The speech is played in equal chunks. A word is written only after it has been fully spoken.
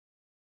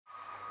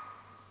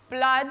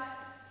blood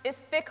is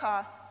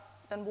thicker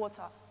than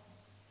water.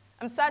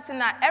 I'm certain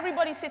that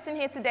everybody sitting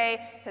here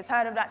today has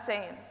heard of that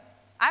saying.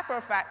 I, for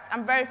a fact,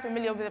 I'm very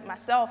familiar with it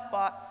myself,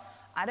 but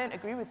I don't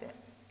agree with it.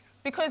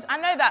 Because I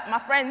know that my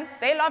friends,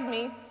 they love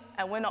me,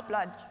 and we're not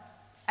blood.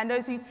 And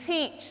those who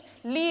teach,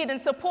 lead, and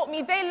support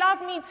me, they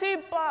love me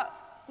too, but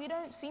we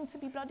don't seem to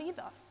be blood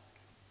either.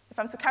 If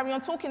I'm to carry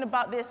on talking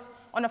about this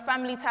on a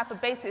family type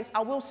of basis,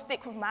 I will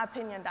stick with my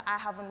opinion that I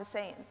have on the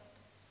saying.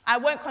 I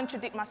won't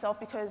contradict myself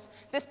because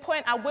this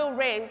point I will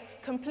raise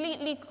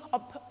completely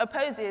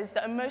opposes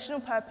the emotional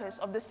purpose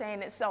of the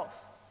saying itself.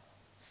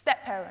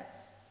 Step-parents.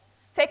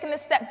 Taking a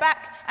step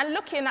back and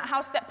looking at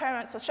how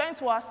step-parents are shown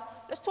to us,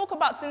 let's talk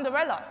about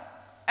Cinderella.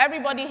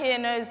 Everybody here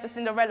knows the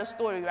Cinderella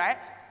story, right?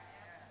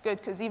 Good,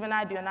 because even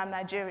I do, and I'm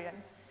Nigerian.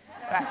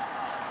 Right.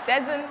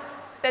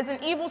 There's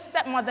an evil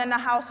stepmother in the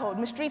household,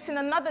 mistreating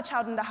another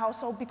child in the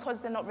household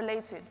because they're not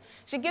related.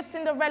 She gives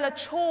Cinderella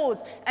chores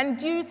and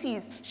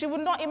duties she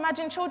would not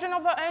imagine children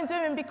of her own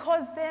doing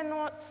because they're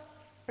not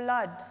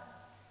blood.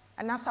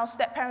 And that's how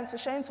step-parents are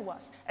shown to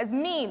us, as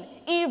mean,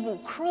 evil,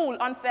 cruel,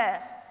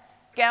 unfair.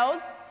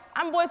 Girls,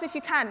 and boys if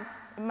you can,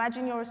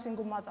 imagine you're a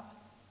single mother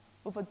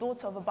with a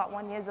daughter of about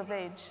 1 year of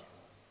age,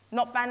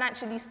 not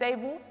financially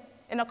stable,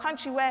 in a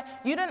country where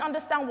you don't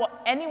understand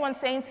what anyone's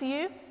saying to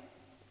you,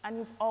 and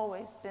you've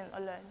always been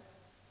alone.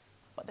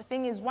 But the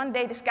thing is, one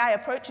day this guy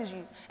approaches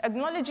you,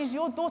 acknowledges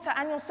your daughter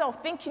and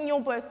yourself, thinking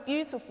you're both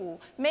beautiful,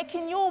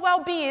 making your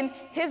well-being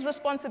his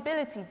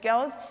responsibility.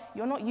 Girls,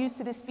 you're not used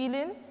to this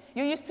feeling.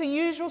 You're used to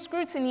usual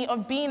scrutiny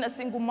of being a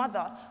single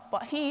mother,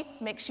 but he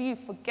makes you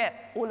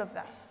forget all of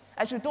that.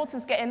 As your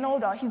daughter's getting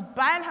older, he's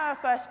buying her a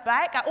first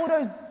bike at all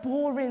those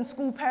boring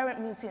school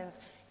parent meetings.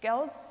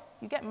 Girls,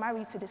 you get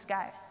married to this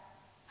guy,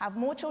 have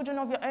more children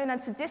of your own,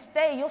 and to this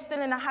day, you're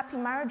still in a happy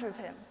marriage with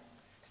him.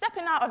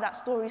 Stepping out of that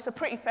story is a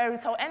pretty fairy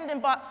tale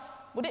ending, but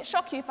would it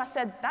shock you if I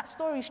said that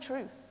story's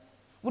true?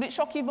 Would it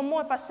shock you even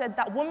more if I said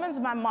that woman's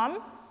my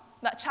mum,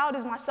 that child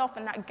is myself,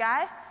 and that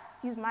guy,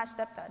 he's my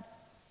stepdad?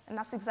 And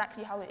that's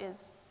exactly how it is.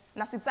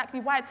 And that's exactly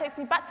why it takes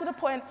me back to the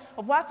point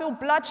of why I feel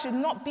blood should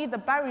not be the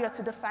barrier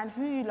to define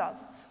who you love,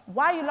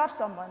 why you love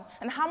someone,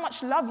 and how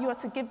much love you are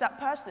to give that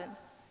person.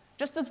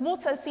 Just as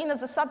water is seen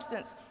as a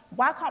substance,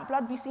 why can't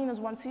blood be seen as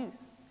one too?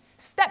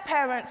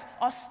 Step-parents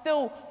are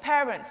still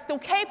parents, still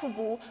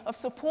capable of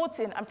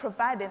supporting and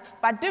providing.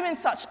 By doing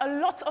such, a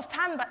lot of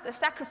time that they're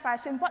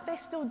sacrificing, but they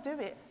still do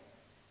it.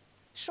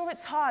 Sure,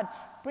 it's hard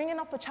bringing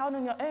up a child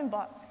on your own,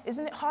 but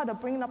isn't it harder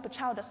bringing up a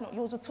child that's not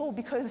yours at all?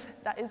 Because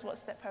that is what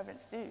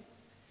step-parents do.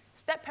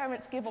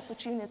 Step-parents give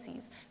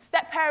opportunities.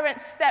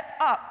 Step-parents step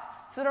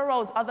up to the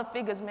roles other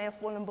figures may have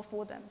fallen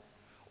before them,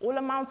 all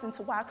amounting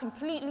to why I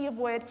completely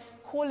avoid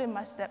calling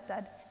my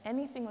stepdad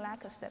anything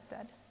like a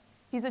stepdad.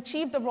 He's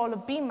achieved the role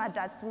of being my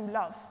dad through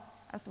love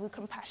and through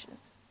compassion.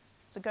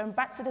 So going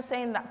back to the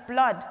saying that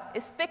blood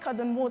is thicker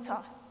than water,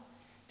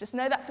 just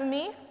know that for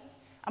me,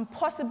 and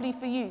possibly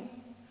for you,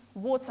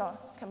 water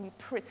can be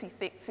pretty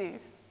thick too.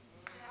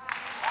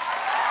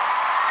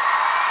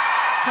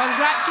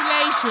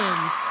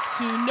 Congratulations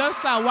to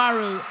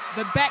Nosawaru,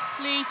 the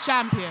Bexley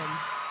champion.